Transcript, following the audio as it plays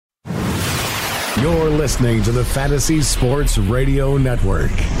You're listening to the Fantasy Sports Radio Network.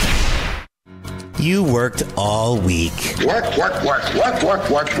 You worked all week. Work.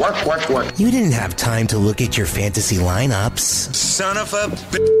 You didn't have time to look at your fantasy lineups. Son of a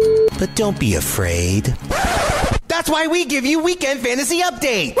But don't be afraid. That's why we give you Weekend Fantasy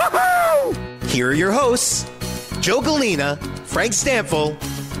Update. Woohoo! Here are your hosts, Joe Galena, Frank Stanfill,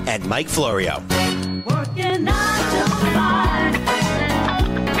 and Mike Florio. Working 9 to 5.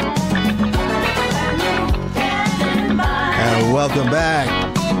 And welcome back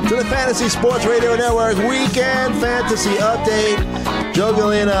to the Fantasy Sports Radio Network Weekend Fantasy Update. Joe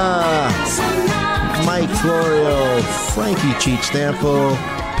Galena, Mike Florio, Frankie Cheech Stanfill,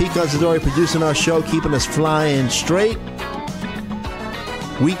 Pete Considori producing our show, keeping us flying straight.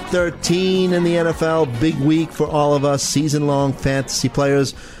 Week 13 in the NFL, big week for all of us, season-long fantasy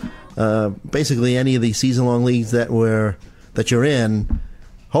players. Basically, any of the season-long leagues that you're in.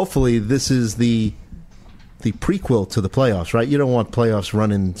 Hopefully, this is the prequel to the playoffs, right? You don't want playoffs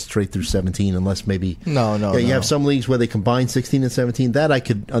running straight through 17 unless maybe... No. You have some leagues where they combine 16 and 17. That I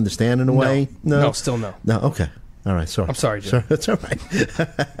could understand in a way. No, still no. No, okay. All right, sorry. I'm sorry, Joe. That's all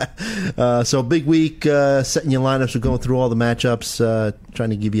right. So big week, setting your lineups. We're going through all the matchups,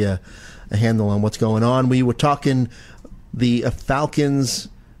 trying to give you a handle on what's going on. We were talking the Falcons,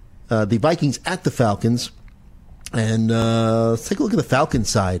 the Vikings at the Falcons. And let's take a look at the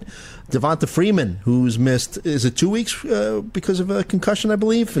Falcons side. Devonta Freeman, who's missed, is it 2 weeks because of a concussion, I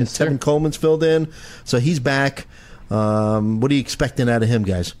believe? And Tevin Coleman's filled in. So he's back. What are you expecting out of him,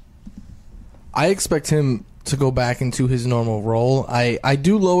 guys? I expect him to go back into his normal role. I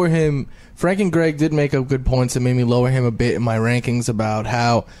do lower him. Frank and Greg did make up good points that made me lower him a bit in my rankings about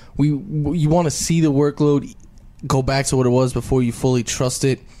how you want to see the workload go back to what it was before you fully trust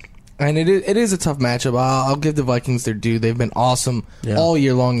it. And it is a tough matchup. I'll give the Vikings their due. They've been awesome all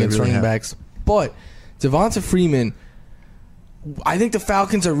year long against running backs. But Devonta Freeman, I think the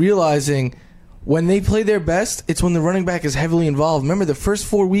Falcons are realizing when they play their best, it's when the running back is heavily involved. Remember the first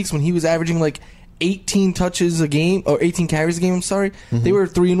 4 weeks when he was averaging like 18 touches a game, or 18 carries a game, I'm sorry, they were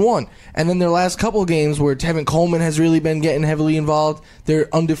 3-1. And then their last couple of games where Tevin Coleman has really been getting heavily involved, they're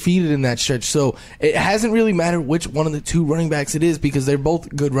undefeated in that stretch. So it hasn't really mattered which one of the two running backs it is because they're both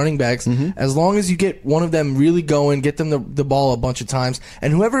good running backs. As long as you get one of them really going, get them the ball a bunch of times,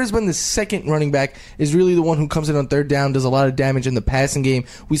 and whoever has been the second running back is really the one who comes in on third down, does a lot of damage in the passing game.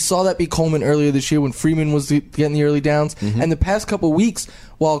 We saw that be Coleman earlier this year when Freeman was getting the early downs. And the past couple of weeks,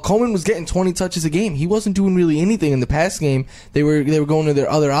 while Coleman was getting 20 touches a game, he wasn't doing really anything in the pass game. They were going to their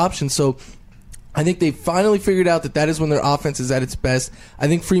other options. So I think they finally figured out that is when their offense is at its best. I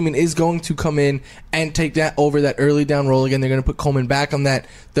think Freeman is going to come in and take that over that early down role again. They're going to put Coleman back on that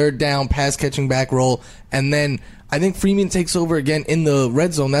third down pass catching back role, and then I think Freeman takes over again in the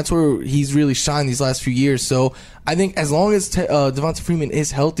red zone. That's where he's really shined these last few years. So I think as long as Devonta Freeman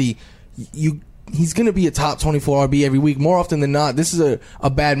is healthy, he's going to be a top 24 RB every week. More often than not, this is a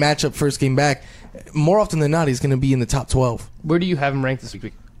bad matchup first game back. More often than not, he's going to be in the top 12. Where do you have him ranked this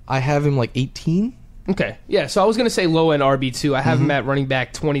week? I have him like 18. Okay. Yeah, so I was going to say low-end RB2. I have him at running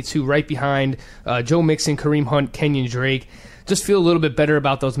back 22, right behind Joe Mixon, Kareem Hunt, Kenyon Drake. Just feel a little bit better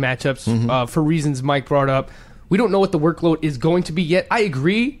about those matchups for reasons Mike brought up. We don't know what the workload is going to be yet. I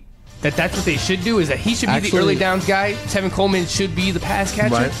agree that's what they should do, is that he should be the early downs guy. Tevin Coleman should be the pass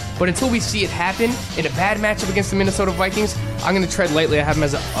catcher. Right. But until we see it happen in a bad matchup against the Minnesota Vikings, I'm going to tread lightly. I have him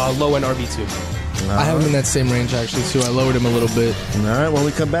as a low-end RB2. I have him in that same range, actually, too. I lowered him a little bit. All right, when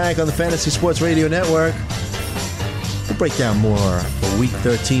we come back on the Fantasy Sports Radio Network, we'll break down more for Week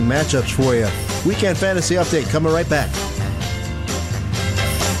 13 matchups for you. Weekend Fantasy Update coming right back.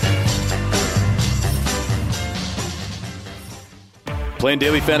 Playing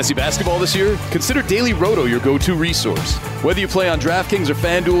daily fantasy basketball this year? Consider Daily Roto your go-to resource. Whether you play on DraftKings or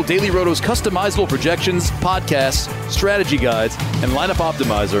FanDuel, Daily Roto's customizable projections, podcasts, strategy guides, and lineup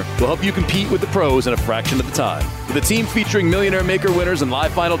optimizer will help you compete with the pros in a fraction of the time. With a team featuring Millionaire Maker winners and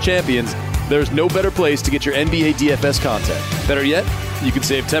live final champions, there's no better place to get your NBA DFS content. Better yet, you can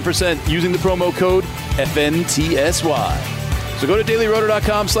save 10% using the promo code FNTSY. So go to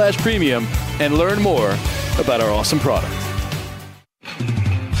dailyroto.com/premium and learn more about our awesome product.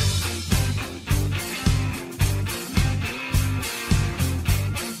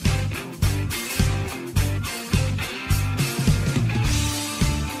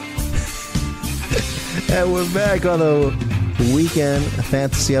 And we're back on a weekend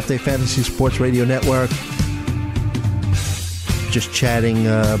Fantasy Update, Fantasy Sports Radio Network. Just chatting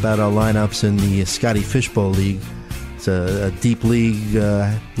about our lineups in the Scotty Fishbowl League. It's a deep league.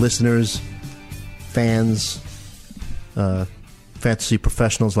 Listeners, fans, fantasy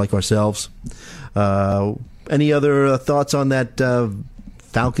professionals like ourselves. Any other thoughts on that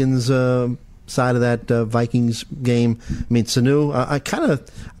Falcons side of that Vikings game? I mean, Sanu, I kind of,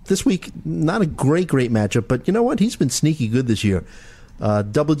 this week, not a great matchup, but you know what? He's been sneaky good this year.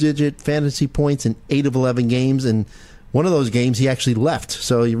 Double-digit fantasy points in 8 of 11 games, and one of those games he actually left,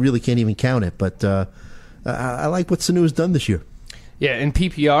 so you really can't even count it. But I like what Sanu has done this year. Yeah, in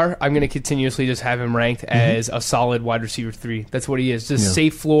PPR, I'm going to continuously just have him ranked as a solid wide receiver 3. That's what he is. Just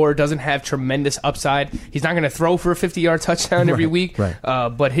safe floor, doesn't have tremendous upside. He's not going to throw for a 50-yard touchdown every week,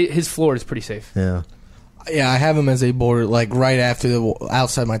 but his floor is pretty safe. Yeah, I have him as a border, like right after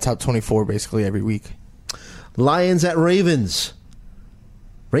outside my top 24 basically every week. Lions at Ravens.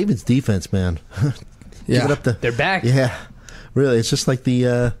 Ravens defense, man. Yeah, they're back. Yeah, really. It's just like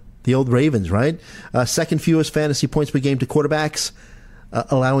the old Ravens, right? Second fewest fantasy points per game to quarterbacks,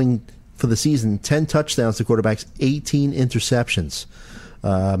 allowing for the season 10 touchdowns to quarterbacks, 18 interceptions.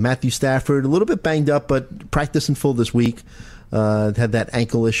 Matthew Stafford, a little bit banged up, but practicing full this week. Had that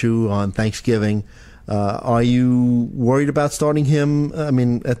ankle issue on Thanksgiving. Are you worried about starting him? I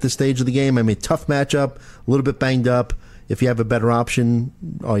mean, at this stage of the game, I mean, tough matchup, a little bit banged up. If you have a better option,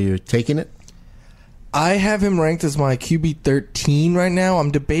 are you taking it? I have him ranked as my QB 13 right now.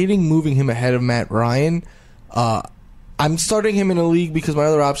 I'm debating moving him ahead of Matt Ryan. I'm starting him in a league because my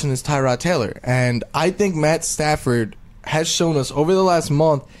other option is Tyrod Taylor. And I think Matt Stafford has shown us over the last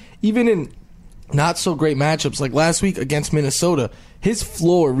month, even in not so great matchups like last week against Minnesota, his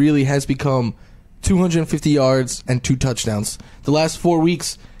floor really has become 250 yards and 2 touchdowns. The last 4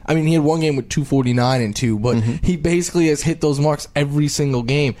 weeks, I mean, he had one game with 249 and 2, but he basically has hit those marks every single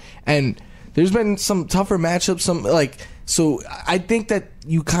game. And there's been some tougher matchups, so I think that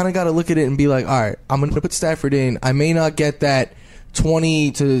you kind of got to look at it and be like, all right, I'm going to put Stafford in. I may not get that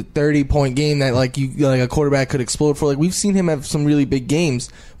 20 to 30 point game that like a quarterback could explode for. Like we've seen him have some really big games,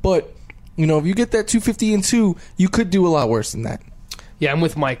 but you know, if you get that 250 and 2, you could do a lot worse than that. Yeah, I'm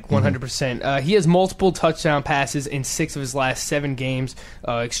with Mike 100%. He has multiple touchdown passes in 6 of his last 7 games.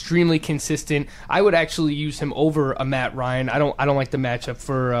 Extremely consistent. I would actually use him over a Matt Ryan. I don't like the matchup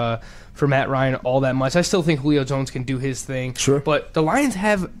for Matt Ryan all that much. I still think Julio Jones can do his thing. Sure. But the Lions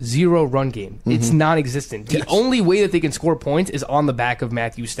have 0 run game. It's non-existent. The only way that they can score points is on the back of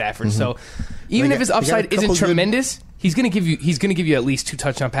Matthew Stafford. So even if his upside isn't tremendous, he's going to give you at least 2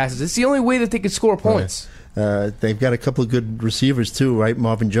 touchdown passes. It's the only way that they can score points. They've got a couple of good receivers too, right?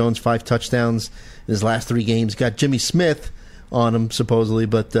 Marvin Jones, 5 touchdowns in his last 3 games. Got Jimmy Smith on him supposedly,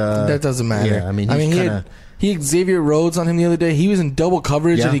 but that doesn't matter. Yeah, I mean, he had Xavier Rhodes on him the other day. He was in double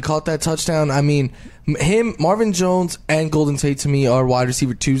coverage and he caught that touchdown. I mean, Marvin Jones and Golden Tate to me are wide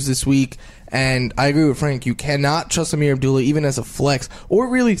receiver 2s this week. And I agree with Frank. You cannot trust Amir Abdullah even as a flex or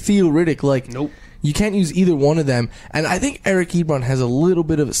really Theo Riddick. Nope. You can't use either one of them. And I think Eric Ebron has a little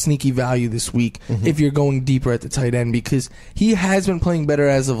bit of a sneaky value this week if you're going deeper at the tight end because he has been playing better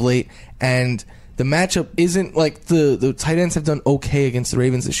as of late. And the matchup isn't like the tight ends have done okay against the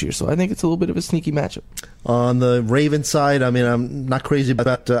Ravens this year. So I think it's a little bit of a sneaky matchup. On the Ravens side, I mean, I'm not crazy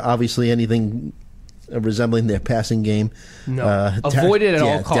about obviously anything resembling their passing game. No. Avoid it at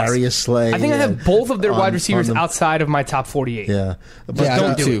all costs. Darius Slay. I think I have both of their wide receivers outside of my top 48. Yeah. But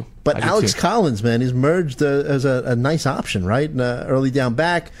don't do it. But Alex Collins, man, he's merged as a nice option, right? Early down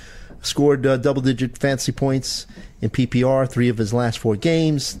back, scored double-digit fantasy points in PPR, 3 of his last 4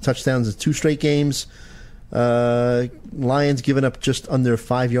 games, touchdowns in 2 straight games. Lions giving up just under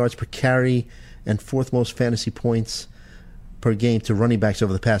 5 yards per carry and 4th most fantasy points per game to running backs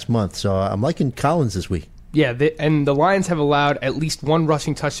over the past month. So I'm liking Collins this week. Yeah, and the Lions have allowed at least 1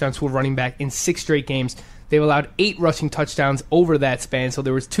 rushing touchdown to a running back in 6 straight games. They've allowed 8 rushing touchdowns over that span, so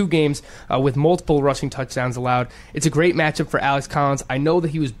there was 2 games with multiple rushing touchdowns allowed. It's a great matchup for Alex Collins. I know that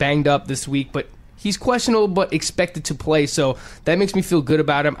he was banged up this week, but he's questionable but expected to play, so that makes me feel good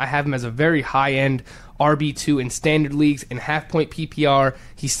about him. I have him as a very high-end RB2 in standard leagues. In half-point PPR,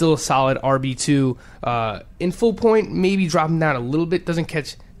 he's still a solid RB2. In full point, maybe dropping down a little bit. Doesn't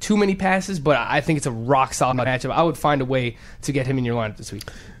catch too many passes, but I think it's a rock-solid matchup. I would find a way to get him in your lineup this week.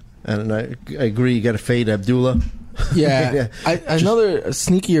 And I agree, you got to fade Abdullah. Yeah. Another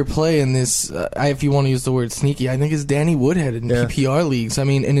sneakier play in this, if you want to use the word sneaky, I think is Danny Woodhead in PPR leagues. I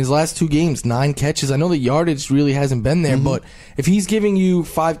mean, in his last 2 games, 9 catches. I know the yardage really hasn't been there, but if he's giving you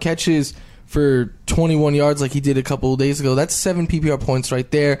 5 catches for 21 yards like he did a couple of days ago, that's 7 PPR points right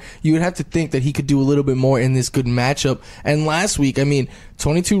there. You would have to think that he could do a little bit more in this good matchup. And last week, I mean,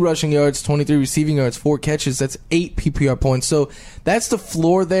 22 rushing yards, 23 receiving yards, 4 catches, that's 8 PPR points. So that's the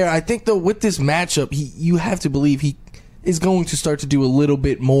floor there. I think, though, with this matchup, you have to believe is going to start to do a little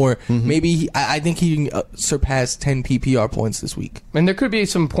bit more. Maybe I think he can surpass 10 PPR points this week. And there could be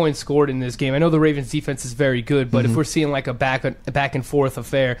some points scored in this game. I know the Ravens' defense is very good, but if we're seeing like a back and forth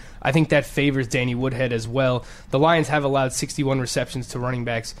affair, I think that favors Danny Woodhead as well. The Lions have allowed 61 receptions to running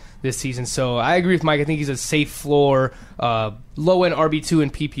backs this season, so I agree with Mike. I think he's a safe floor, low-end RB2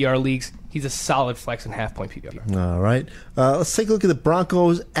 in PPR leagues. He's a solid flex in half-point PPR. All right. Let's take a look at the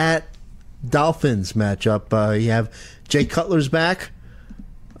Broncos at Dolphins matchup. You have Jay Cutler's back.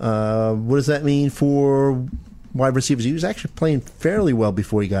 What does that mean for wide receivers? He was actually playing fairly well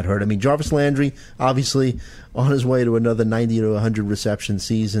before he got hurt. I mean, Jarvis Landry, obviously, on his way to another 90 to 100 reception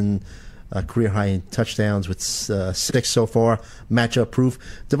season, career high in touchdowns with 6 so far, matchup proof.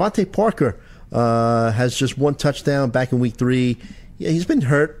 Devontae Parker has just 1 touchdown back in week 3. Yeah, he's been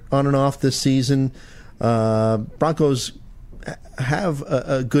hurt on and off this season. Broncos have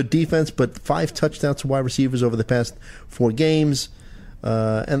a good defense, but 5 touchdowns to wide receivers over the past 4 games,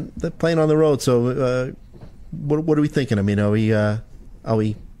 and they're playing on the road. So, what are we thinking? I mean, are we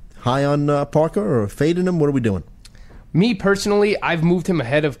high on Parker or fading him? What are we doing? Me personally, I've moved him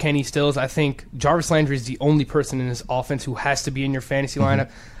ahead of Kenny Stills. I think Jarvis Landry is the only person in this offense who has to be in your fantasy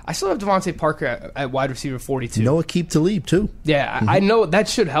lineup. I still have Devontae Parker at wide receiver 42. Noah Keep-Talib, too. Yeah, I know that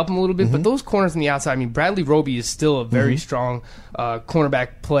should help him a little bit, but those corners on the outside, I mean, Bradley Roby is still a very strong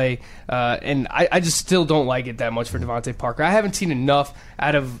cornerback play, and I just still don't like it that much for Devontae Parker. I haven't seen enough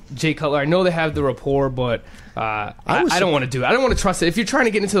out of Jay Cutler. I know they have the rapport, but I don't want to do it. I don't want to trust it. If you're trying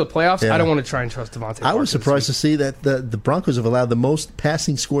to get into the playoffs, I don't want to try and trust Devontae Parker. I was surprised to see that the Broncos have allowed the most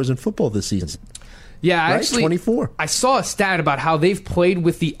passing scores in football this season. Yeah, right? actually, 24. I saw a stat about how they've played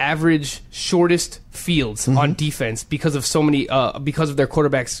with the average shortest fields on defense because of so many, because of their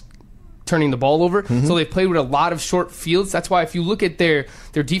quarterbacks turning the ball over. So they've played with a lot of short fields. That's why if you look at their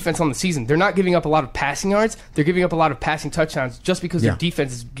defense on the season, they're not giving up a lot of passing yards. They're giving up a lot of passing touchdowns just because their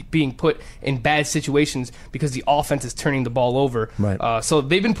defense is being put in bad situations because the offense is turning the ball over. Right. So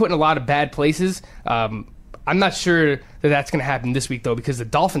they've been put in a lot of bad places. I'm not sure that that's going to happen this week, though, because the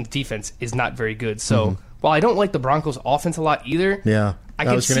Dolphins' defense is not very good. So while I don't like the Broncos' offense a lot either,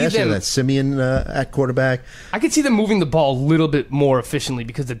 I was going to ask you that. Simeon at quarterback. I could see them moving the ball a little bit more efficiently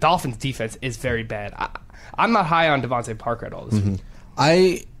because the Dolphins' defense is very bad. I'm not high on Devontae Parker at all this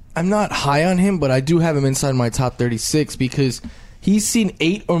week. I'm not high on him, but I do have him inside my top 36 because he's seen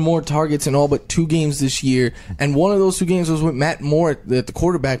 8 or more targets in all but 2 games this year, and one of those 2 games was with Matt Moore at the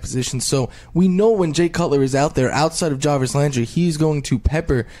quarterback position. So we know when Jay Cutler is out there, outside of Jarvis Landry, he's going to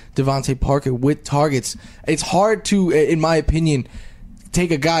pepper Devontae Parker with targets. It's hard to, in my opinion, take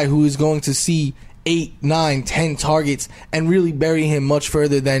a guy who is going to see 8, 9, 10 targets and really bury him much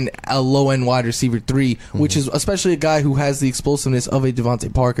further than a low-end wide receiver 3, which is especially a guy who has the explosiveness of a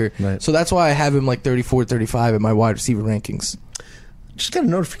Devontae Parker. Right. So that's why I have him like 34, 35 in my wide receiver rankings. Just got a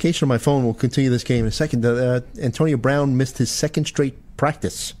notification on my phone. We'll continue this game in a second. Antonio Brown missed his 2nd straight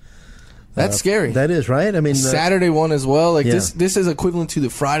practice. That's scary. That is, right? I mean, Saturday one as well. Like this is equivalent to the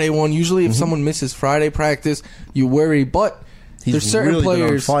Friday one. Usually, if someone misses Friday practice, you worry. But there's certain really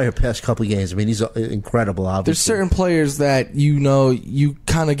players been on fire past couple of games. I mean, he's incredible. Obviously, there's certain players that you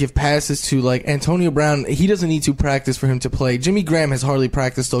kind of give passes to. Like Antonio Brown, he doesn't need to practice for him to play. Jimmy Graham has hardly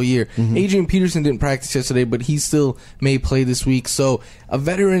practiced all year. Adrian Peterson didn't practice yesterday, but he still may play this week. So a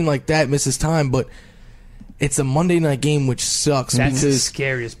veteran like that misses time, but it's a Monday night game, which sucks. That's the because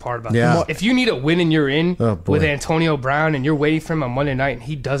scariest part about this. If you need a win and you're in with Antonio Brown and you're waiting for him on Monday night and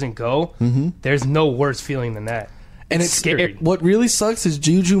he doesn't go, there's no worse feeling than that. And it's scary. What really sucks is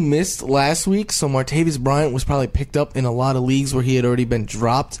Juju missed last week, so Martavis Bryant was probably picked up in a lot of leagues where he had already been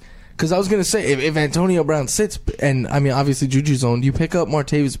dropped. Because I was going to say, if Antonio Brown sits, and I mean, obviously Juju's owned, you pick up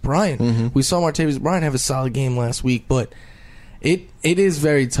Martavis Bryant. We saw Martavis Bryant have a solid game last week, but it is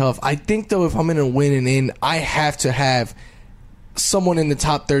very tough. I think, though, if I'm in a win and in, I have to have someone in the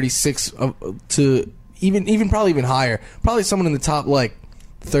top 36 to even probably even higher. Probably someone in the top,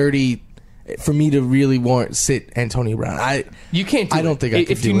 30 for me to really sit Antonio Brown. You can't do I don't think I could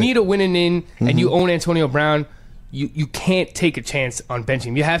do it. If you need a win and in and you own Antonio Brown, you can't take a chance on benching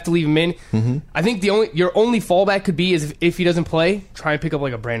him. You have to leave him in. I think your only fallback could be is if he doesn't play, try and pick up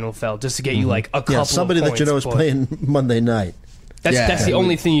a Brandon LaFell just to get you a couple somebody of points, that you know is playing Monday night. That's the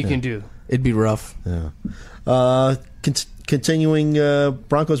only thing you can do. It'd be rough. Yeah. Continuing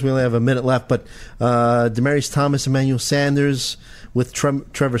Broncos, we only have a minute left, but Demaryius Thomas, Emmanuel Sanders with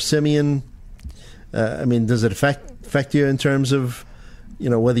Trevor Siemian. I mean, does it affect you in terms of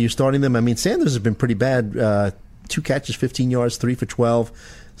whether you're starting them? I mean, Sanders has been pretty bad 2 catches, 15 yards, 3 for 12.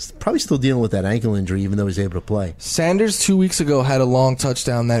 Probably still dealing with that ankle injury, even though he's able to play. Sanders 2 weeks ago had a long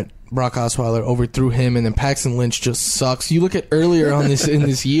touchdown that Brock Osweiler overthrew him, and then Paxton Lynch just sucks. You look at earlier on this in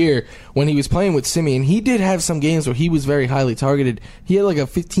this year when he was playing with Simeon, he did have some games where he was very highly targeted. He had like a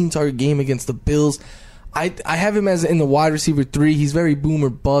 15-target game against the Bills. I have him as in the wide receiver 3. He's very boom or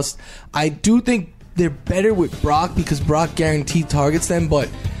bust. I do think they're better with Brock because Brock guaranteed targets them, but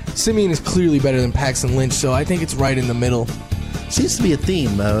Simeon is clearly better than Paxton Lynch, so I think it's right in the middle. Seems to be a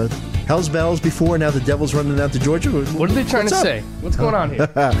theme. Hell's Bells before, now the Devil's running out to Georgia. What are they trying to say? What's going on here?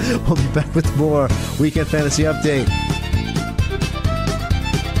 We'll be back with more Weekend Fantasy Update.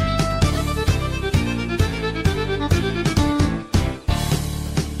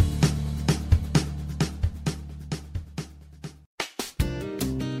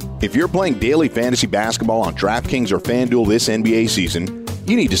 If you're playing daily fantasy basketball on DraftKings or FanDuel this NBA season,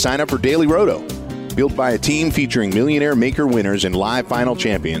 you need to sign up for Daily Roto. Built by a team featuring millionaire maker winners and live final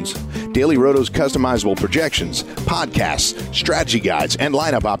champions, Daily Roto's customizable projections, podcasts, strategy guides, and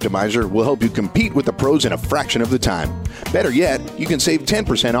lineup optimizer will help you compete with the pros in a fraction of the time. Better yet, you can save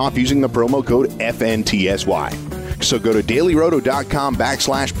 10% off using the promo code FNTSY. So go to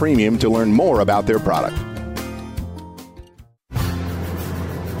dailyroto.com/premium to learn more about their product.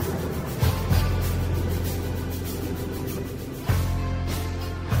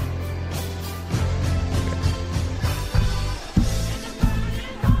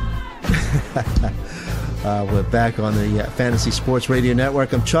 We're back on the Fantasy Sports Radio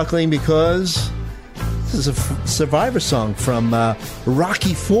Network. I'm chuckling because this is a Survivor song from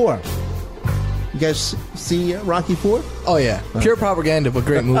Rocky IV. You guys see Rocky IV? Oh, yeah. Pure propaganda, but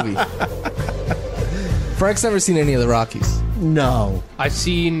great movie. Frank's never seen any of the Rockies. No. I've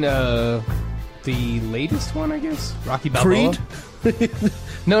seen the latest one, I guess. Rocky Balboa. Creed?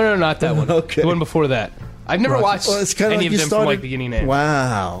 No, not that one. Okay. The one before that. I've never watched it's kinda any like of you them started, from like beginning to end.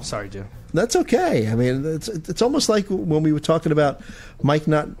 Wow. Sorry, Joe. That's okay. I mean, it's almost like when we were talking about Mike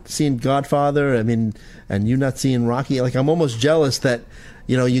not seeing Godfather, I mean, and you not seeing Rocky. Like, I'm almost jealous that,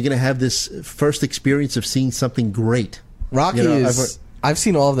 you're going to have this first experience of seeing something great. Rocky is... I've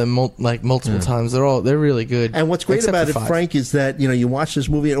seen all of them multiple times. They're really good. And what's great Except about for it, 5. Frank, is that you watch this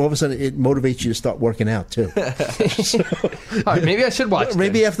movie and all of a sudden it motivates you to start working out too. All right, maybe I should watch it.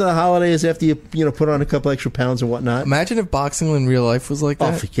 Maybe after the holidays, after you put on a couple extra pounds and whatnot. Imagine if boxing in real life was like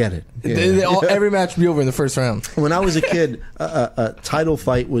that. Oh, forget it. Every match would be over in the first round. When I was a kid, a title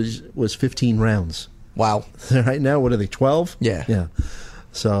fight was 15 rounds. Wow. Right now, what are they, 12? Yeah.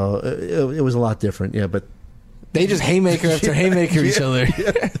 So it was a lot different. Yeah, but they just haymaker after haymaker each other.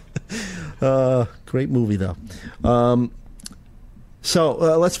 Great movie, though. So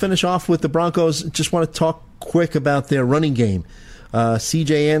let's finish off with the Broncos. Just want to talk quick about their running game.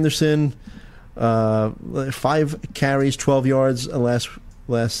 C.J. Anderson, 5 carries, 12 yards last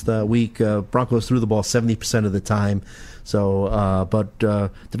week. Broncos threw the ball 70% of the time. So, but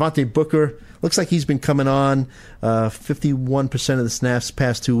Devontae Booker looks like he's been coming on. 51% of the snaps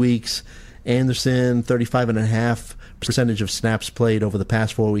past 2 weeks. Anderson, 35.5% of snaps played over the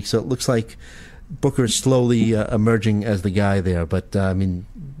past 4 weeks. So it looks like Booker is slowly emerging as the guy there. But I mean,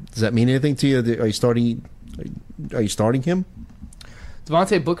 does that mean anything to you? Are you starting him?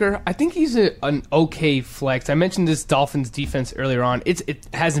 Devontae Booker, I think he's an okay flex. I mentioned this Dolphins defense earlier on. It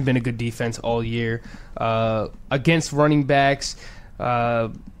hasn't been a good defense all year against running backs.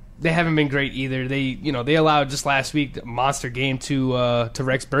 They haven't been great either. They allowed just last week a monster game to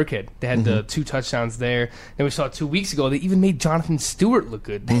Rex Burkhead. They had the 2 touchdowns there. And we saw 2 weeks ago they even made Jonathan Stewart look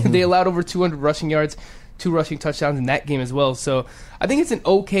good. They allowed over 200 rushing yards, 2 rushing touchdowns in that game as well. So I think it's an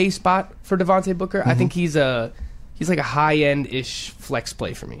okay spot for Devontae Booker. I think he's like a high-end-ish flex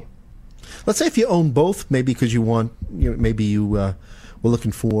play for me. Let's say if you own both, maybe because you want, maybe you were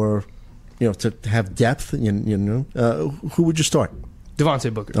looking for, to have depth. Who would you start?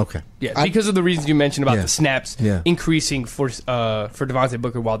 Devontae Booker. Okay. Yeah, because of the reasons you mentioned about Yeah. the snaps increasing for Devontae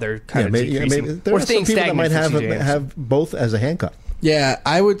Booker while they're kind of maybe decreasing. there Or are some staying people that stagnant might for CJ Anderson. have both as a handcuff. Yeah,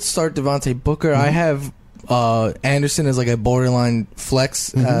 I would start Devontae Booker. I have Anderson as like a borderline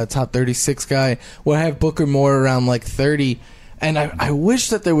flex, top 36 guy. Would have Booker more around like 30. And I wish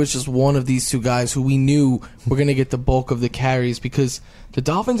that there was just one of these 2 guys who we knew were going to get the bulk of the carries, because the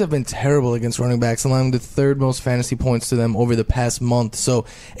Dolphins have been terrible against running backs, allowing the 3rd most fantasy points to them over the past month. So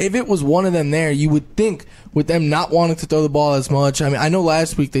if it was one of them there, you would think with them not wanting to throw the ball as much, I mean, I know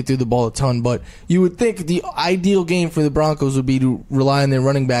last week they threw the ball a ton, but you would think the ideal game for the Broncos would be to rely on their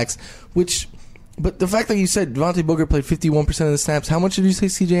running backs, but the fact that you said Devontae Booker played 51% of the snaps, how much did you say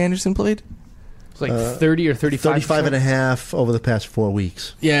C.J. Anderson played? It's like 30 or 35. 35.5 over the past 4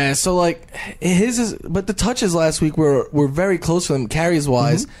 weeks. Yeah, so like his is, but the touches last week were very close for them carries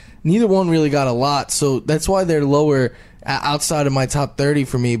wise. Neither one really got a lot, so that's why they're lower outside of my top 30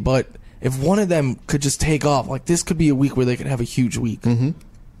 for me. But if one of them could just take off, like this could be a week where they could have a huge week. All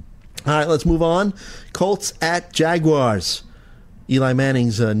right, let's move on. Colts at Jaguars. Eli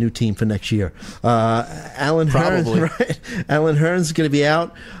Manning's new team for next year. Alan Probably. Hearns, right? Alan Hearns is going to be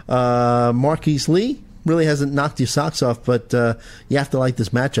out. Marquise Lee really hasn't knocked your socks off, but you have to like this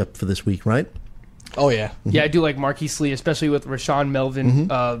matchup for this week, right? Oh yeah, Yeah, I do like Marquise Lee, especially with Rashawn Melvin,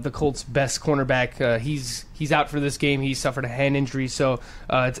 the Colts' best cornerback. He's out for this game. He suffered a hand injury, so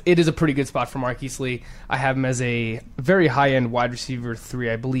it is a pretty good spot for Marquise Lee. I have him as a very high-end wide receiver 3.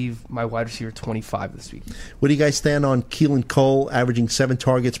 I believe my wide receiver 25 this week. Where do you guys stand on Keelan Cole, averaging 7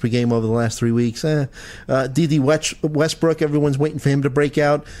 targets per game over the last 3 weeks? D.D. Westbrook, everyone's waiting for him to break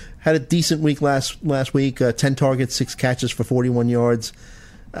out. Had a decent week last week, 10 targets, 6 catches for 41 yards.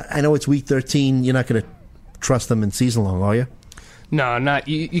 I know it's week 13. You're not going to trust them in season long, are you? No, not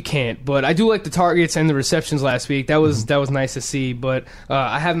you can't. But I do like the targets and the receptions last week. That was nice to see. But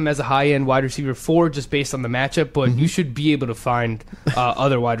I have him as a high end wide receiver 4, just based on the matchup. But you should be able to find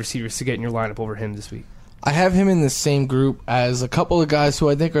other wide receivers to get in your lineup over him this week. I have him in the same group as a couple of guys who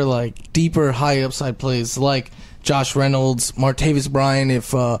I think are like deeper, high upside plays, like Josh Reynolds, Martavis Bryant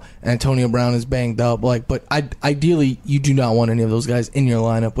if Antonio Brown is banged up. But ideally, you do not want any of those guys in your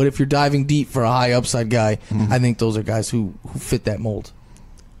lineup. But if you're diving deep for a high upside guy, I think those are guys who fit that mold.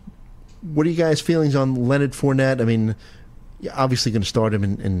 What are you guys' feelings on Leonard Fournette? I mean, you're obviously going to start him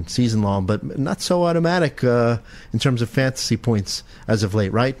in season long, but not so automatic in terms of fantasy points as of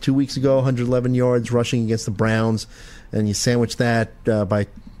late, right? 2 weeks ago, 111 yards rushing against the Browns, and you sandwich that by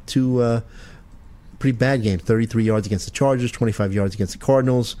 2 pretty bad games, 33 yards against the Chargers, 25 yards against the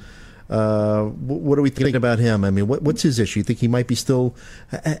Cardinals. What are we thinking about him? I mean, what's his issue? You think he might be still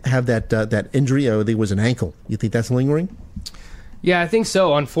have that injury? I think it was an ankle. You think that's lingering? Yeah, I think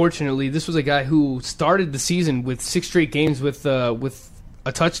so. Unfortunately, this was a guy who started the season with 6 straight games with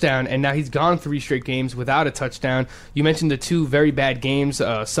a touchdown, and now he's gone 3 straight games without a touchdown. You mentioned the 2 very bad games,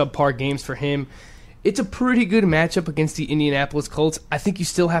 subpar games for him. It's a pretty good matchup against the Indianapolis Colts. I think you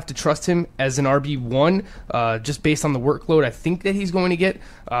still have to trust him as an RB1, just based on the workload I think that he's going to get.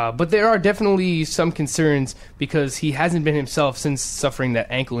 But there are definitely some concerns because he hasn't been himself since suffering that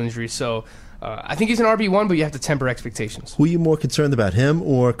ankle injury. So I think he's an RB1, but you have to temper expectations. Who are you more concerned about, him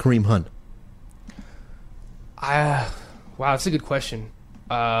or Kareem Hunt? Wow, that's a good question.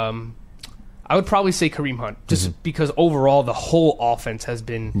 I would probably say Kareem Hunt, just because overall the whole offense has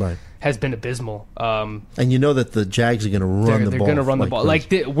been abysmal. And you know that the Jags are going to run the ball. They're going to run the ball. Crazy. Like,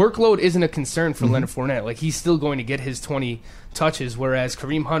 the workload isn't a concern for Leonard Fournette. Like, he's still going to get his 20 touches, whereas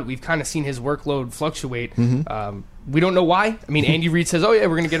Kareem Hunt, we've kind of seen his workload fluctuate. We don't know why. I mean, Andy Reid says, oh, yeah,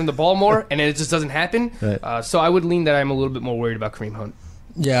 we're going to get him the ball more, and then it just doesn't happen. Right. So I would lean that I'm a little bit more worried about Kareem Hunt.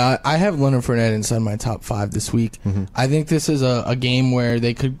 Yeah, I have Leonard Fournette inside my top 5 this week. I think this is a game where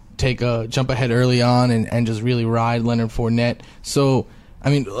they could take a jump ahead early on and just really ride Leonard Fournette. So, I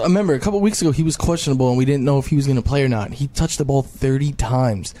mean, remember, a couple weeks ago, he was questionable, and we didn't know if he was going to play or not. He touched the ball 30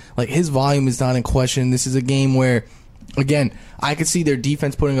 times. Like, his volume is not in question. This is a game where, again, I could see their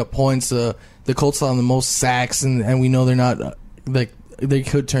defense putting up points. The Colts allow the most sacks, and we know they're not, they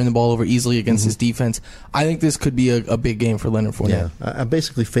could turn the ball over easily against his defense. I think this could be a big game for Leonard Fournette. Yeah, I'm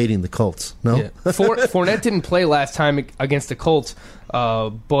basically fading the Colts. No? Yeah. Fournette didn't play last time against the Colts,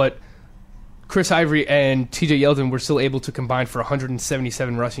 but Chris Ivory and TJ Yeldon were still able to combine for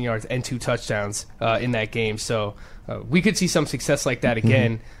 177 rushing yards and 2 touchdowns in that game. So we could see some success like that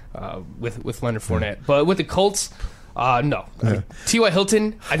again with Leonard Fournette. But with the Colts, no. I mean, T.Y.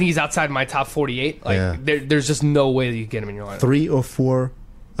 Hilton, I think he's outside my top 48. There's just no way that you get him in your lineup.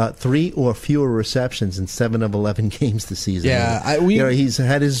 3 or fewer receptions in 7 of 11 games this season. Yeah, he's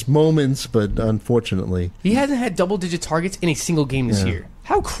had his moments, but unfortunately, he hasn't had double-digit targets in a single game this year.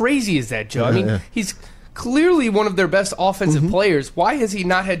 How crazy is that, Joe? I mean, he's clearly one of their best offensive players. Why has he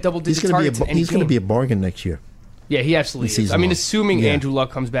not had double-digit targets in any game? He's going to be a bargain next year. Yeah, he absolutely is. I mean, assuming Andrew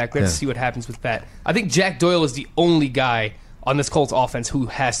Luck comes back, let's see what happens with that. I think Jack Doyle is the only guy on this Colts offense who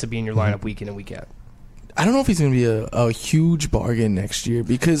has to be in your lineup week in and week out. I don't know if he's going to be a huge bargain next year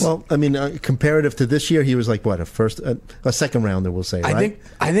because... Well, I mean, comparative to this year, he was like, what, a second rounder, we'll say, right?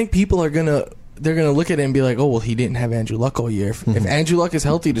 I think people are going to... They're going to look at it and be like, oh, well, he didn't have Andrew Luck all year. If Andrew Luck is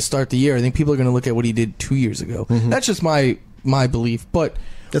healthy to start the year, I think people are going to look at what he did 2 years ago. That's just my belief, but...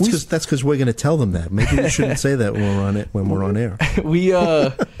 That's because we're going to tell them that. Maybe we shouldn't say that when we're on air.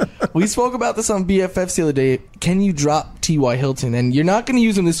 We spoke about this on BFFs the other day. Can you drop T.Y. Hilton? And you're not going to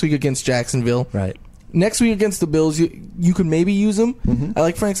use him this week against Jacksonville. Right. Next week against the Bills, you could maybe use him. Mm-hmm.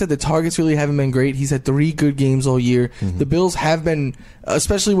 Like Frank said, the targets really haven't been great. He's had 3 good games all year. Mm-hmm. The Bills have been,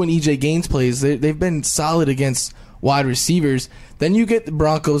 especially when E.J. Gaines plays, they've been solid against wide receivers. Then you get the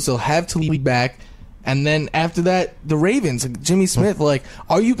Broncos. They'll have to lead back. And then after that, the Ravens, Jimmy Smith. Like,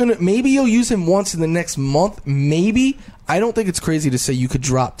 are you going to... Maybe you'll use him once in the next month. Maybe. I don't think it's crazy to say you could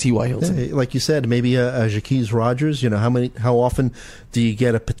drop T.Y. Hilton. Yeah, like you said, maybe a Jaquez Rodgers. How often do you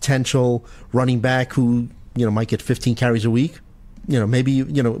get a potential running back who, might get 15 carries a week? Maybe,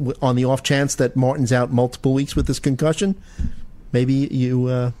 on the off chance that Martin's out multiple weeks with this concussion, maybe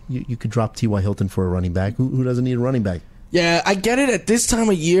you could drop T.Y. Hilton for a running back. Who doesn't need a running back? Yeah, I get it. At this time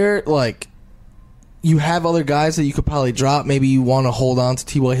of year, like... You have other guys that you could probably drop. Maybe you want to hold on to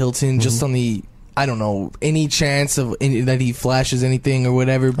T.Y. Hilton just on the, I don't know, any chance of that he flashes anything or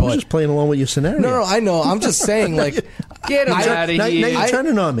whatever. But I'm just playing along with your scenario. No, I know. I'm just saying, like, get him out of now here. you're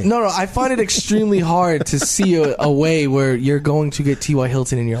turning on me. No, I find it extremely hard to see a way where you're going to get T.Y.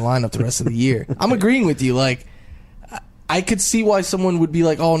 Hilton in your lineup the rest of the year. I'm agreeing with you. Like, I could see why someone would be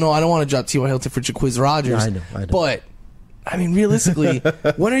like, oh, no, I don't want to drop T.Y. Hilton for Jaquiz Rodgers. I know. But... I mean, realistically,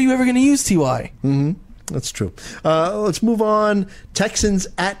 when are you ever going to use T.Y.? Mm-hmm. That's true. Let's move on. Texans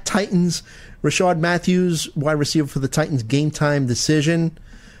at Titans. Rashard Matthews, wide receiver for the Titans, game time decision.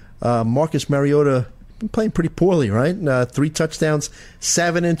 Marcus Mariota been playing pretty poorly, right? 3 touchdowns,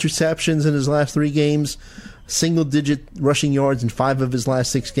 7 interceptions in his last 3 games, single-digit rushing yards in 5 of his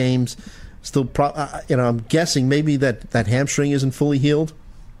last 6 games. Still, I'm guessing maybe that hamstring isn't fully healed.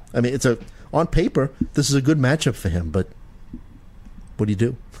 I mean, on paper, this is a good matchup for him, but what do you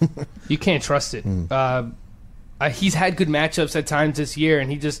do? You can't trust it. He's had good matchups at times this year,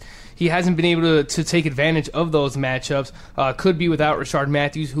 and he hasn't been able to take advantage of those matchups. Could be without Rashard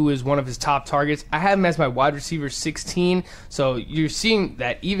Matthews, who is one of his top targets. I have him as my wide receiver 16, so you're seeing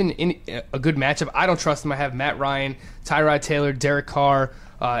that even in a good matchup, I don't trust him. I have Matt Ryan, Tyrod Taylor, Derek Carr,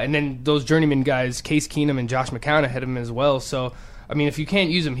 and then those journeyman guys, Case Keenum and Josh McCown ahead of him as well. So, I mean, if you can't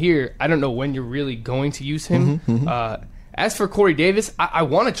use him here, I don't know when you're really going to use him. As for Corey Davis, I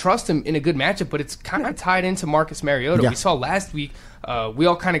want to trust him in a good matchup, but it's kind of tied into Marcus Mariota. Yeah. We saw last week, we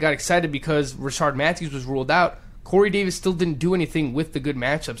all kind of got excited because Rashard Matthews was ruled out. Corey Davis still didn't do anything with the good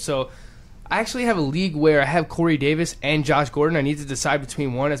matchup. So I actually have a league where I have Corey Davis and Josh Gordon. I need to decide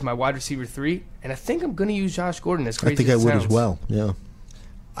between one as my wide receiver 3, and I think I'm going to use Josh Gordon. As crazy I think as I would sounds. as well, yeah.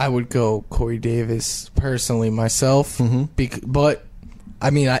 I would go Corey Davis personally myself, but I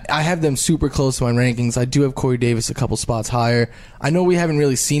mean, I have them super close to my rankings. I do have Corey Davis a couple spots higher. I know we haven't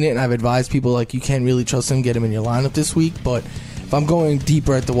really seen it, and I've advised people, like, you can't really trust him, get him in your lineup this week, but if I'm going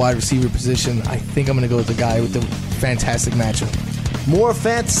deeper at the wide receiver position, I think I'm going to go with the guy with the fantastic matchup. More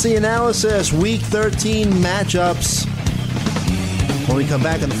fantasy analysis, Week 13 matchups. When we come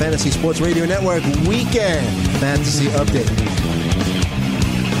back on the Fantasy Sports Radio Network Weekend Fantasy Update.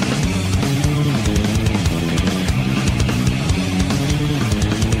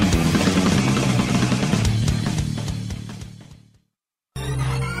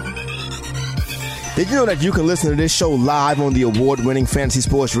 Did you know that you can listen to this show live on the award-winning Fantasy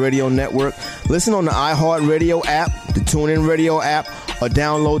Sports Radio Network? Listen on the iHeartRadio app, the TuneIn Radio app, or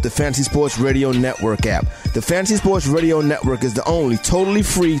download the Fantasy Sports Radio Network app. The Fantasy Sports Radio Network is the only totally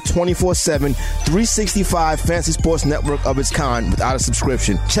free 24/7, 365 Fantasy Sports Network of its kind without a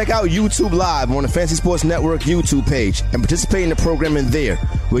subscription. Check out YouTube Live on the Fantasy Sports Network YouTube page and participate in the programming there,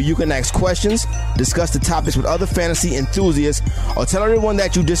 where you can ask questions, discuss the topics with other fantasy enthusiasts, or tell everyone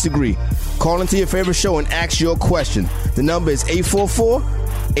that you disagree. Call into your favorite show and ask your question. The number is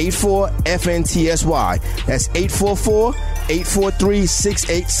 844-84-FNTSY. That's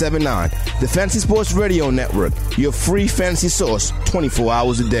 844-843-6879. The Fantasy Sports Radio Network, your free fantasy source 24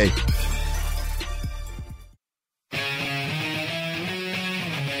 hours a day.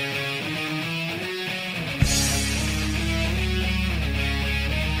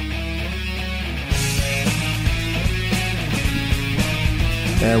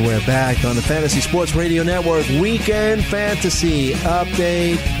 And we're back on the Fantasy Sports Radio Network Weekend Fantasy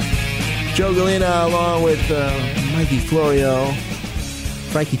Update. Joe Galena along with Mikey Florio,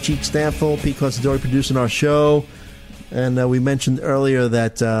 Frankie Cheek Stanfill, Pete Considori producing our show. And we mentioned earlier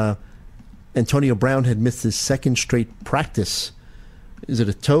that Antonio Brown had missed his 2nd straight practice. Is it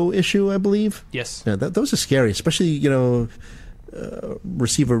a toe issue, I believe? Yes. Yeah, those are scary, especially,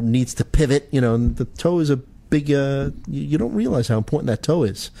 receiver needs to pivot. The toe is a big. You don't realize how important that toe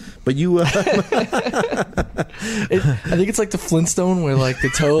is, but you. I think it's like the Flintstone, where like the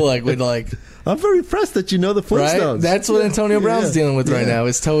toe, like would like. I'm very impressed that you know the Flintstones. Right? That's what Antonio Brown's dealing with right Yeah. now.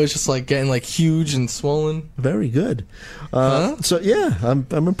 His toe is just like getting like huge and swollen. Very good. So yeah, I'm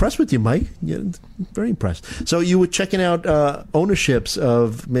impressed with you, Mike. Yeah, very impressed. So you were checking out ownerships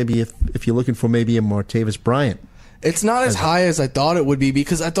of maybe if you're looking for maybe a Martavis Bryant. It's not as high as I thought it would be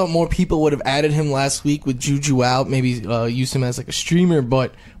because I thought more people would have added him last week with Juju out, maybe use him as like a streamer.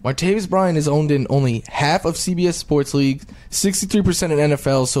 But Martavis Bryant is owned in only half of CBS Sports League, 63% in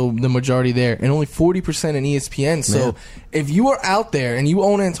NFL, so the majority there, and only 40% in ESPN. So if you are out there and you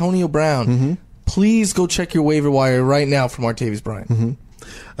own Antonio Brown, please go check your waiver wire right now for Martavis Bryant.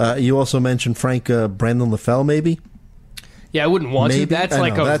 You also mentioned Frank Brandon LaFell, maybe. Yeah, I wouldn't want Maybe? to. That's I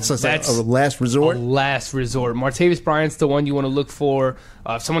like know. a That's a last resort. A last resort. Martavis Bryant's the one you want to look for.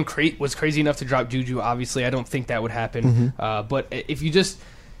 If someone was crazy enough to drop Juju, obviously, I don't think that would happen. But if you just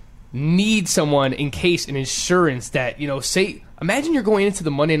need someone in case, an insurance that, say, imagine you're going into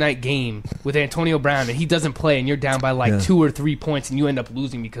the Monday night game with Antonio Brown and he doesn't play and you're down by like 2 or 3 points and you end up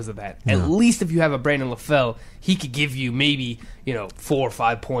losing because of that. At least if you have a Brandon LaFell, he could give you maybe, 4 or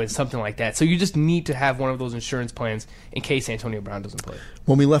 5 points, something like that. So you just need to have one of those insurance plans in case Antonio Brown doesn't play.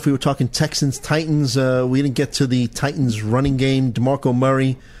 When we left, we were talking Texans, Titans. We didn't get to the Titans running game. DeMarco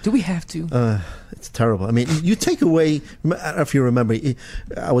Murray. Do we have to? It's terrible. I mean, you take away, I don't know if you remember,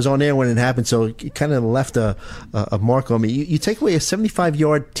 I was on air when it happened, so it kind of left a mark on me. You take away a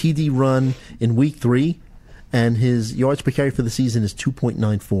 75-yard TD run in week 3, and his yards per carry for the season is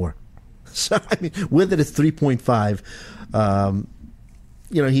 2.94. So, I mean, with it, it's 3.5.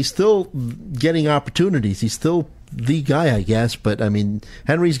 He's still getting opportunities. He's still the guy, I guess. But, I mean,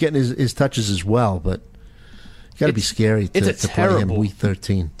 Henry's getting his touches as well, but got to be scary to play him week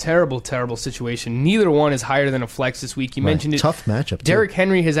 13. Terrible situation. Neither one is higher than a flex this week. You mentioned it. Tough matchup. Derrick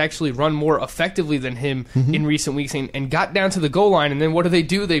Henry has actually run more effectively than him in recent weeks and got down to the goal line. And then what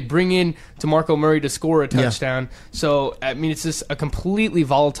do? They bring in DeMarco Murray to score a touchdown. So, I mean, it's just a completely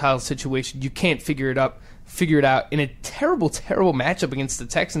volatile situation. You can't figure it out in a terrible matchup against the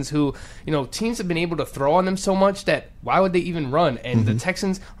Texans, who, teams have been able to throw on them so much that why would they even run? And the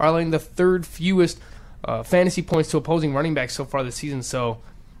Texans are allowing the third fewest fantasy points to opposing running backs so far this season. So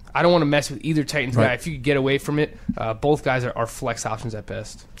I don't want to mess with either Titans guy. If you could get away from it, both guys are flex options at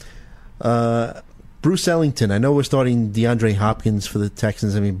best. Bruce Ellington. I know we're starting DeAndre Hopkins for the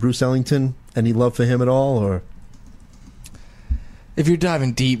Texans. I mean, Bruce Ellington, any love for him at all? Or if you're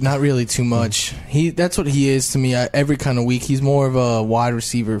diving deep, not really too much. That's what he is to me every kind of week. He's more of a wide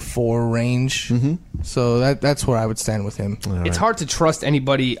receiver 4 range. So that's where I would stand with him. It's hard to trust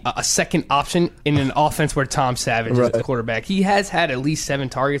anybody, a second option in an offense where Tom Savage is the quarterback. He has had at least 7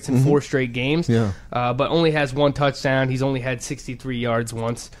 targets in 4 straight games, but only has 1 touchdown. He's only had 63 yards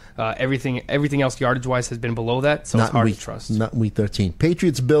once. Everything else yardage-wise has been below that, so it's hard to trust. Not week 13.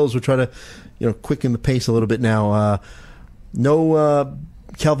 Patriots, Bills, we'll try to quicken the pace a little bit now. No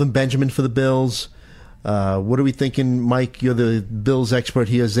Kelvin Benjamin for the Bills. What are we thinking, Mike? You're the Bills expert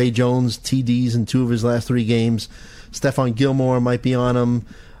here. Zay Jones, TDs in 2 of his last 3 games. Stephon Gilmore might be on him.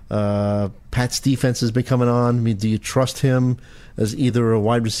 Pat's defense has been coming on. I mean, do you trust him as either a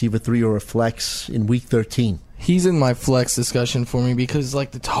wide receiver 3 or a flex in week 13? He's in my flex discussion for me because,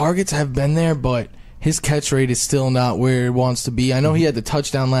 the targets have been there, but his catch rate is still not where it wants to be. I know he had the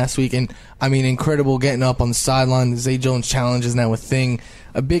touchdown last week, and, I mean, incredible getting up on the sideline. The Zay Jones challenge is now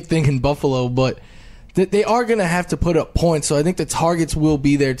a big thing in Buffalo, but they are going to have to put up points, so I think the targets will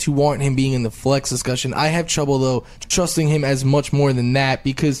be there to warrant him being in the flex discussion. I have trouble, though, trusting him as much more than that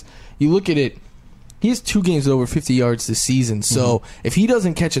because you look at it, he has 2 games over 50 yards this season, so if he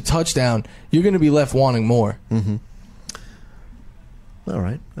doesn't catch a touchdown, you're going to be left wanting more. All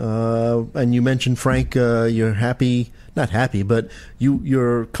right. And you mentioned, Frank, you're happy, not happy, but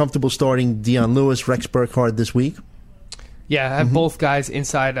you're comfortable starting Dion Lewis, Rex Burkhardt this week? Yeah, I have both guys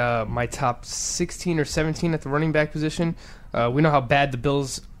inside my top 16 or 17 at the running back position. We know how bad the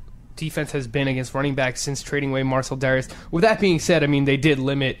Bills' defense has been against running backs since trading away Marcel Darius. With that being said, I mean, they did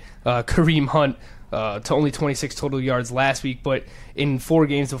limit Kareem Hunt to only 26 total yards last week, but in 4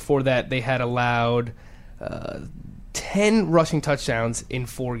 games before that, they had allowed 10 rushing touchdowns in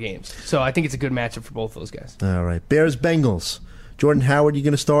 4 games. So I think it's a good matchup for both those guys. All right. Bears-Bengals. Jordan Howard, you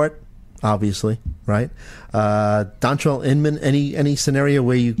going to start? Obviously, right? Dontrell Inman, any scenario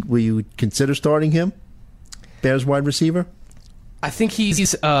where you would consider starting him? Bears wide receiver? I think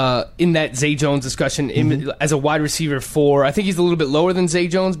he's in that Zay Jones discussion as a wide receiver 4. I think he's a little bit lower than Zay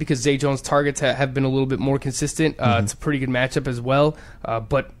Jones because Zay Jones' targets have been a little bit more consistent. It's a pretty good matchup as well.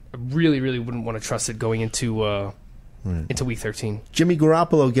 But really, really wouldn't want to trust it going into Week 13. Jimmy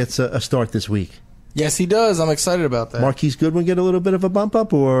Garoppolo gets a start this week. Yes, he does. I'm excited about that. Marquise Goodwin get a little bit of a bump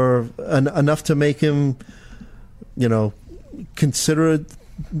up, or enough to make him, consider it?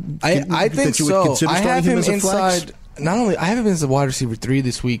 I think so. I have him inside. Flex? Not only I have him as a wide receiver 3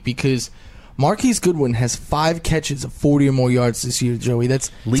 this week because Marquise Goodwin has 5 catches of 40 or more yards this year, Joey.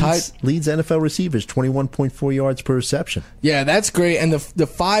 That's leads NFL receivers, 21.4 yards per reception. Yeah, that's great. And the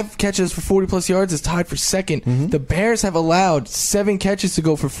 5 catches for 40 plus yards is tied for second. Mm-hmm. The Bears have allowed 7 catches to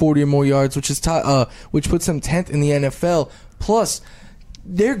go for 40 or more yards, which is which puts them 10th in the NFL. Plus,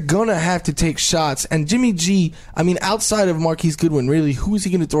 they're gonna have to take shots. And Jimmy G, I mean, outside of Marquise Goodwin, really, who's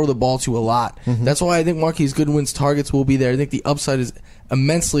he gonna throw the ball to a lot? Mm-hmm. That's why I think Marquise Goodwin's targets will be there. I think the upside is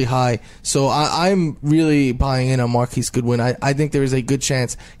immensely high. So I'm really buying in on Marquise Goodwin. I think there is a good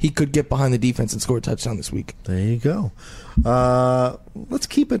chance he could get behind the defense and score a touchdown this week. There you go. Let's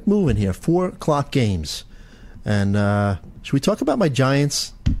keep it moving here. 4 o'clock games. And should we talk about my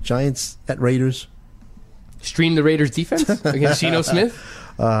Giants? Giants at Raiders? Stream the Raiders defense against Geno Smith?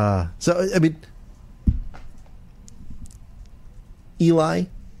 Eli,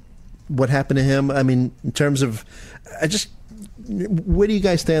 what happened to him? I mean, in terms of, where do you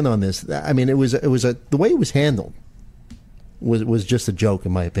guys stand on this? I mean, the way it was handled was just a joke,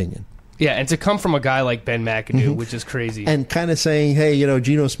 in my opinion. Yeah, and to come from a guy like Ben McAdoo, which is crazy. And kind of saying, hey,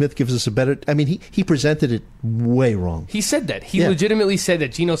 Geno Smith gives us a better... I mean, he presented it way wrong. He said that. He legitimately said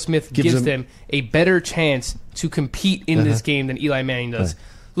that Geno Smith gives them a better chance to compete in this game than Eli Manning does. Right.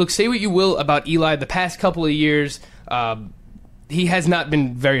 Look, say what you will about Eli. The past couple of years, he has not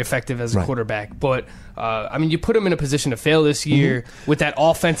been very effective as a quarterback. But, you put him in a position to fail this year with that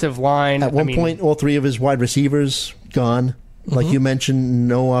offensive line. At one point, all 3 of his wide receivers gone. Like you mentioned,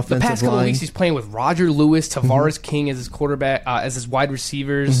 no offensive line. The past couple of weeks, he's playing with Roger Lewis, Tavares King as his quarterback, as his wide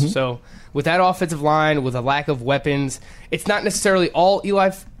receivers. So with that offensive line, with a lack of weapons, it's not necessarily all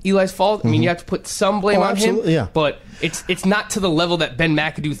Eli's fault. I mean, you have to put some blame on him. Yeah. But it's not to the level that Ben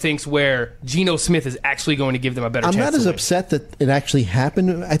McAdoo thinks, where Geno Smith is actually going to give them a better chance. I'm not as upset that it actually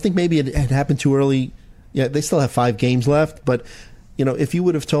happened. I think maybe it had happened too early. Yeah, they still have 5 games left, but if you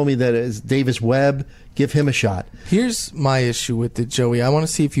would have told me that as Davis Webb, give him a shot. Here's my issue with it, Joey. I want to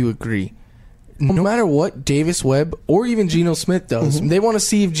see if you agree. No matter what Davis Webb or even Geno Smith does, they want to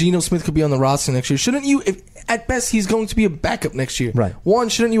see if Geno Smith could be on the roster next year. Shouldn't you, if at best he's going to be a backup next year? Right. 1,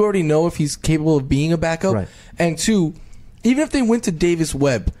 shouldn't you already know if he's capable of being a backup? Right. And 2, even if they went to Davis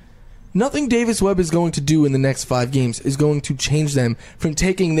Webb, nothing Davis Webb is going to do in the next 5 games is going to change them from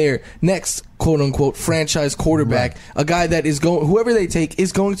taking their next quote-unquote franchise quarterback, a guy that is going, whoever they take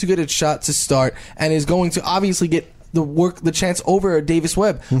is going to get a shot to start and is going to obviously get the chance over Davis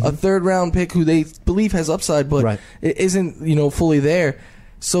Webb, a 3rd-round pick who they believe has upside, but it isn't fully there.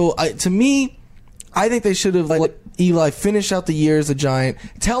 So to me, I think they should have let Eli finish out the year as a Giant.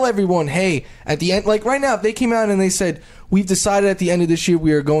 Tell everyone, hey, at the end, like right now, if they came out and they said, we've decided at the end of this year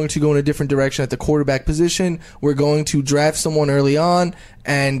we are going to go in a different direction at the quarterback position. We're going to draft someone early on,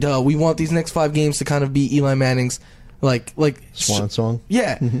 and we want these next 5 games to kind of be Eli Manning's like swan song.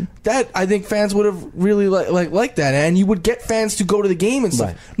 Yeah, that I think fans would have really liked that, and you would get fans to go to the game and stuff.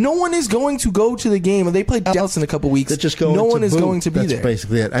 Right. No one is going to go to the game, and they play Dallas in a couple weeks. No one is going to be there. That's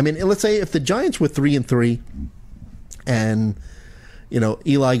basically it. I mean, let's say if the Giants were 3-3, and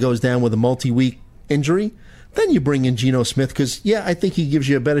Eli goes down with a multi-week injury, then you bring in Geno Smith because, I think he gives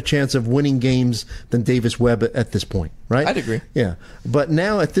you a better chance of winning games than Davis Webb at this point, right? I'd agree. Yeah. But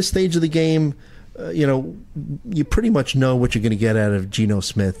now at this stage of the game, you pretty much know what you're going to get out of Geno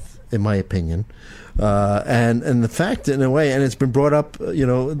Smith, in my opinion. And the fact, in a way, and it's been brought up,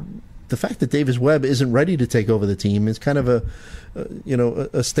 the fact that Davis Webb isn't ready to take over the team is kind of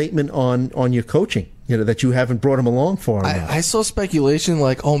a statement on your coaching, that you haven't brought him along far enough. I saw speculation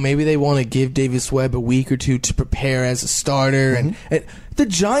like, maybe they want to give Davis Webb a week or 2 to prepare as a starter, and the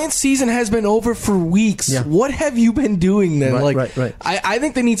Giants season has been over for weeks. Yeah. What have you been doing then? Right. I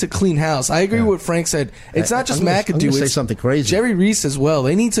think they need to clean house. I agree with what Frank said. It's not just McAdoo. I'm going to say something crazy. Jerry Reese as well.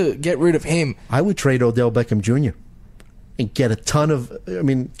 They need to get rid of him. I would trade Odell Beckham Jr. and get a ton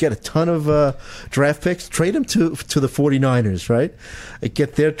of draft picks. Trade them to the 49ers, right?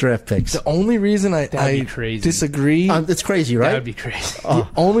 Get their draft picks. The only reason I disagree... it's crazy, right? That would be crazy. The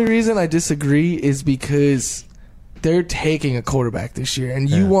only reason I disagree is because they're taking a quarterback this year, and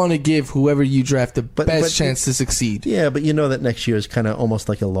you want to give whoever you draft the best chance to succeed. Yeah, but you know that next year is kind of almost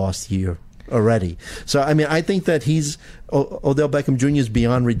like a lost year already. So, I mean, I think that Odell Beckham Jr. is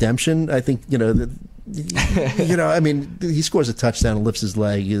beyond redemption. I think, I mean, he scores a touchdown and lifts his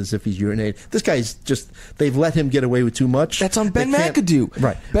leg as if he's urinating. This guy's they've let him get away with too much. That's on Ben McAdoo.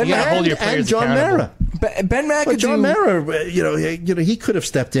 Right. Ben You gotta hold your and players John accountable. Mara. Ben McAdoo. But John Mara, he could have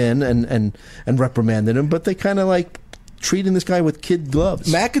stepped in and reprimanded him, but they kind of like treating this guy with kid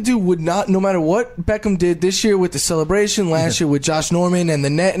gloves. McAdoo would not, no matter what Beckham did this year with the celebration, last year with Josh Norman and the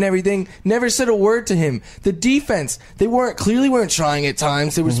net and everything, never said a word to him. The defense, they clearly weren't trying at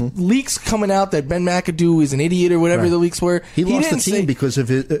times. There was leaks coming out that Ben McAdoo is an idiot or whatever the leaks were. He lost the team because of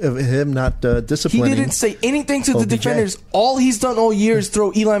him not disciplining. He didn't say anything to the defenders. All he's done all year is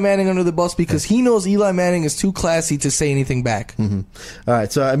throw Eli Manning under the bus because he knows Eli Manning is too classy to say anything back. All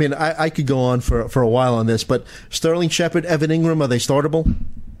right, so I mean, I could go on for a while on this, but Sterling Shepard, Evan Ingram, are they startable?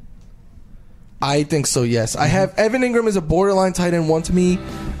 I think so, yes. I have Evan Ingram as a borderline tight end 1 to me.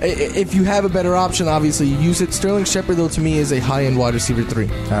 If you have a better option, obviously you use it. Sterling Shepard, though, to me is a high-end wide receiver 3.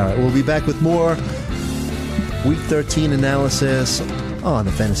 All right, we'll be back with more Week 13 analysis on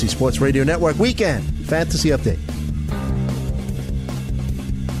the Fantasy Sports Radio Network Weekend Fantasy Update.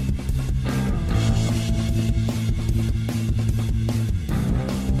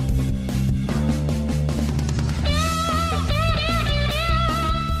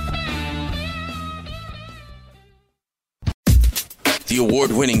 The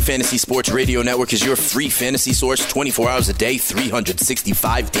award-winning Fantasy Sports Radio Network is your free fantasy source 24 hours a day,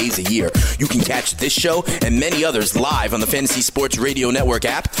 365 days a year. You can catch this show and many others live on the Fantasy Sports Radio Network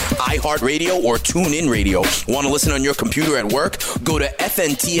app, iHeartRadio, or TuneIn Radio. Want to listen on your computer at work? Go to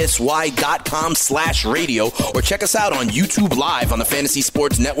fntsy.com/radio or check us out on YouTube Live on the Fantasy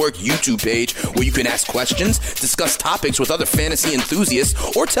Sports Network YouTube page, where you can ask questions, discuss topics with other fantasy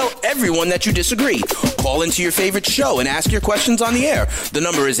enthusiasts, or tell everyone that you disagree. Call into your favorite show and ask your questions on the air. The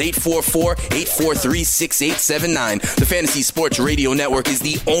number is 844-843-6879. The Fantasy Sports Radio Network is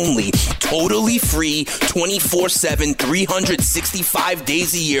the only totally free 24/7, 365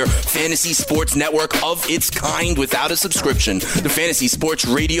 days a year fantasy sports network of its kind without a subscription. The Fantasy Sports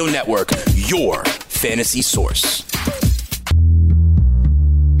Radio Network, your fantasy source.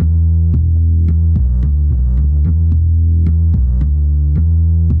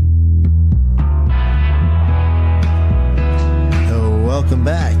 Welcome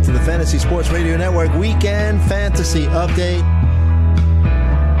back to the Fantasy Sports Radio Network Weekend Fantasy Update.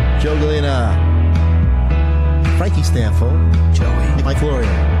 Joe Galena, Frankie Stanford, Joey, Mike Florio.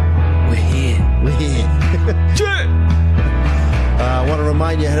 We're here. I want to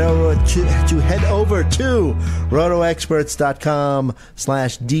remind you, head over to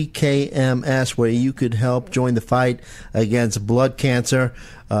rotoexperts.com/DKMS, where you could help join the fight against blood cancer.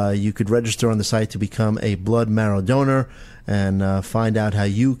 You could register on the site to become a blood marrow donor and find out how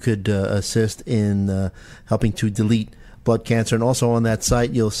you could assist in helping to delete blood cancer. And also on that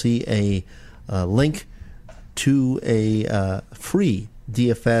site, you'll see a link to a free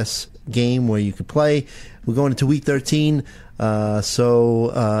DFS game where you can play. We're going into Week 13,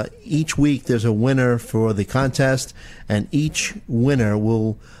 so each week there's a winner for the contest, and each winner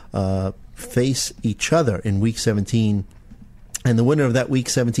will face each other in Week 17. And the winner of that Week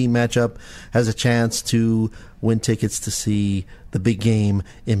 17 matchup has a chance to win tickets to see the big game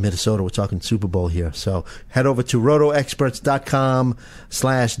in Minnesota. We're talking Super Bowl here. So head over to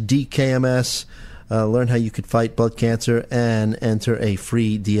rotoexperts.com/DKMS. Learn how you could fight blood cancer and enter a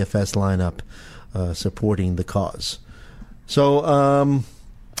free DFS lineup supporting the cause. So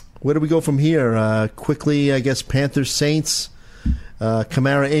where do we go from here? Quickly, I guess Panthers, Saints,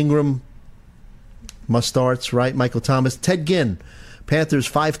 Kamara, Ingram, must starts, right? Michael Thomas, Ted Ginn. Panthers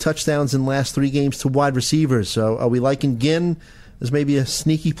 5 touchdowns in the last 3 games to wide receivers. So are we liking Ginn as maybe a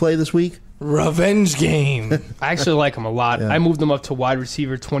sneaky play this week? Revenge game. I actually like him a lot. Yeah. I moved him up to wide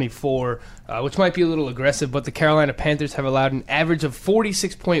receiver 24, which might be a little aggressive, but the Carolina Panthers have allowed an average of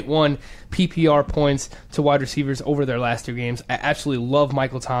 46.1 PPR points to wide receivers over their last 2 games. I absolutely love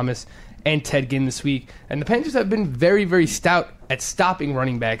Michael Thomas and Ted Ginn this week. And the Panthers have been very, very stout at stopping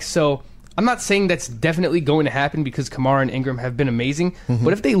running backs. So I'm not saying that's definitely going to happen because Kamara and Ingram have been amazing,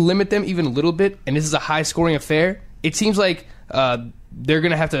 but if they limit them even a little bit, and this is a high-scoring affair, it seems like they're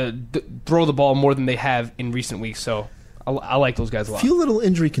going to have to throw the ball more than they have in recent weeks. So I like those guys a lot. Few little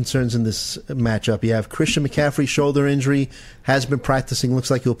injury concerns in this matchup. You have Christian McCaffrey, shoulder injury, has been practicing,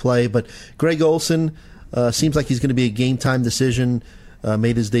 looks like he'll play, but Greg Olsen seems like he's going to be a game-time decision.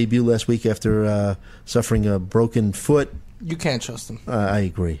 Made his debut last week after suffering a broken foot. You can't trust him. I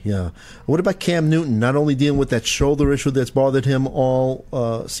agree, yeah. What about Cam Newton? Not only dealing with that shoulder issue that's bothered him all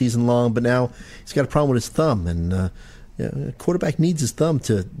season long, but now he's got a problem with his thumb. And a quarterback needs his thumb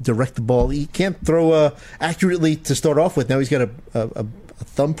to direct the ball. He can't throw accurately to start off with. Now he's got a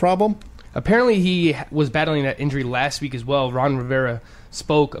thumb problem. Apparently, he was battling that injury last week as well. Ron Rivera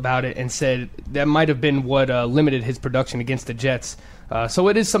spoke about it and said that might have been what limited his production against the Jets. So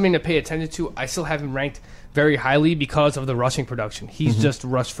it is something to pay attention to. I still have him ranked very highly because of the rushing production. He's just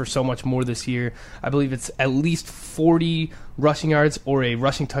rushed for so much more this year. I believe it's at least 40 rushing yards or a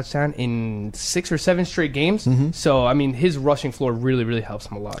rushing touchdown in 6 or 7 straight games. So, I mean, his rushing floor really, really helps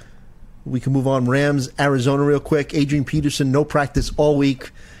him a lot. We can move on. Rams, Arizona real quick. Adrian Peterson, no practice all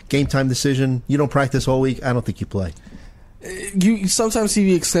week. Game time decision. You don't practice all week, I don't think you play. You sometimes see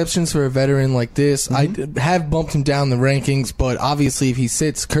the exceptions for a veteran like this. I have bumped him down the rankings, but obviously if he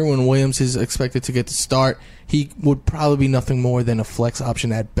sits, Kerwin Williams is expected to get the start. He would probably be nothing more than a flex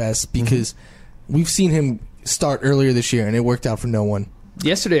option at best because we've seen him start earlier this year and it worked out for no one.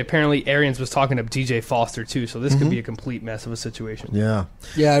 Yesterday, apparently, Arians was talking to DJ Foster, too, so this could be a complete mess of a situation. Yeah.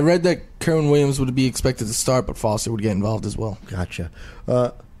 Yeah, I read that Kerwin Williams would be expected to start, but Foster would get involved as well. Gotcha.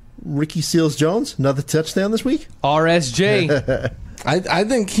 Ricky Seals-Jones, another touchdown this week? RSJ. I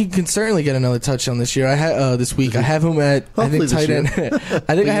think he can certainly get another touchdown this year. This week I have him at tight end.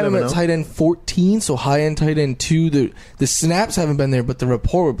 I think I have him at tight end 14, so high end tight end 2. The snaps haven't been there, but the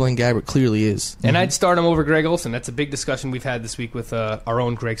rapport with Blaine Gabbert clearly is. And I'd start him over Greg Olsen. That's a big discussion we've had this week with our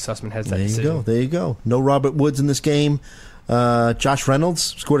own Greg Sussman has that decision. There you go. No Robert Woods in this game. Josh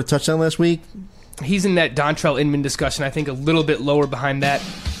Reynolds scored a touchdown last week. He's in that Dontrell Inman discussion, I think a little bit lower behind that.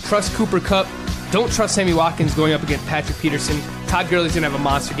 Trust Cooper Kupp. Don't trust Sammy Watkins going up against Patrick Peterson. Todd Gurley's going to have a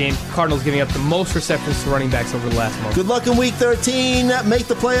monster game. Cardinals giving up the most receptions to running backs over the last month. Good luck in Week 13. Make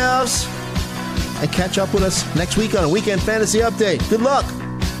the playoffs. And catch up with us next week on a Weekend Fantasy Update. Good luck.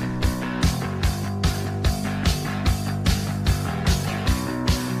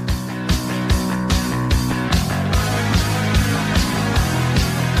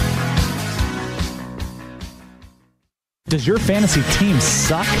 Does your fantasy team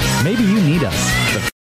suck? Maybe you need us.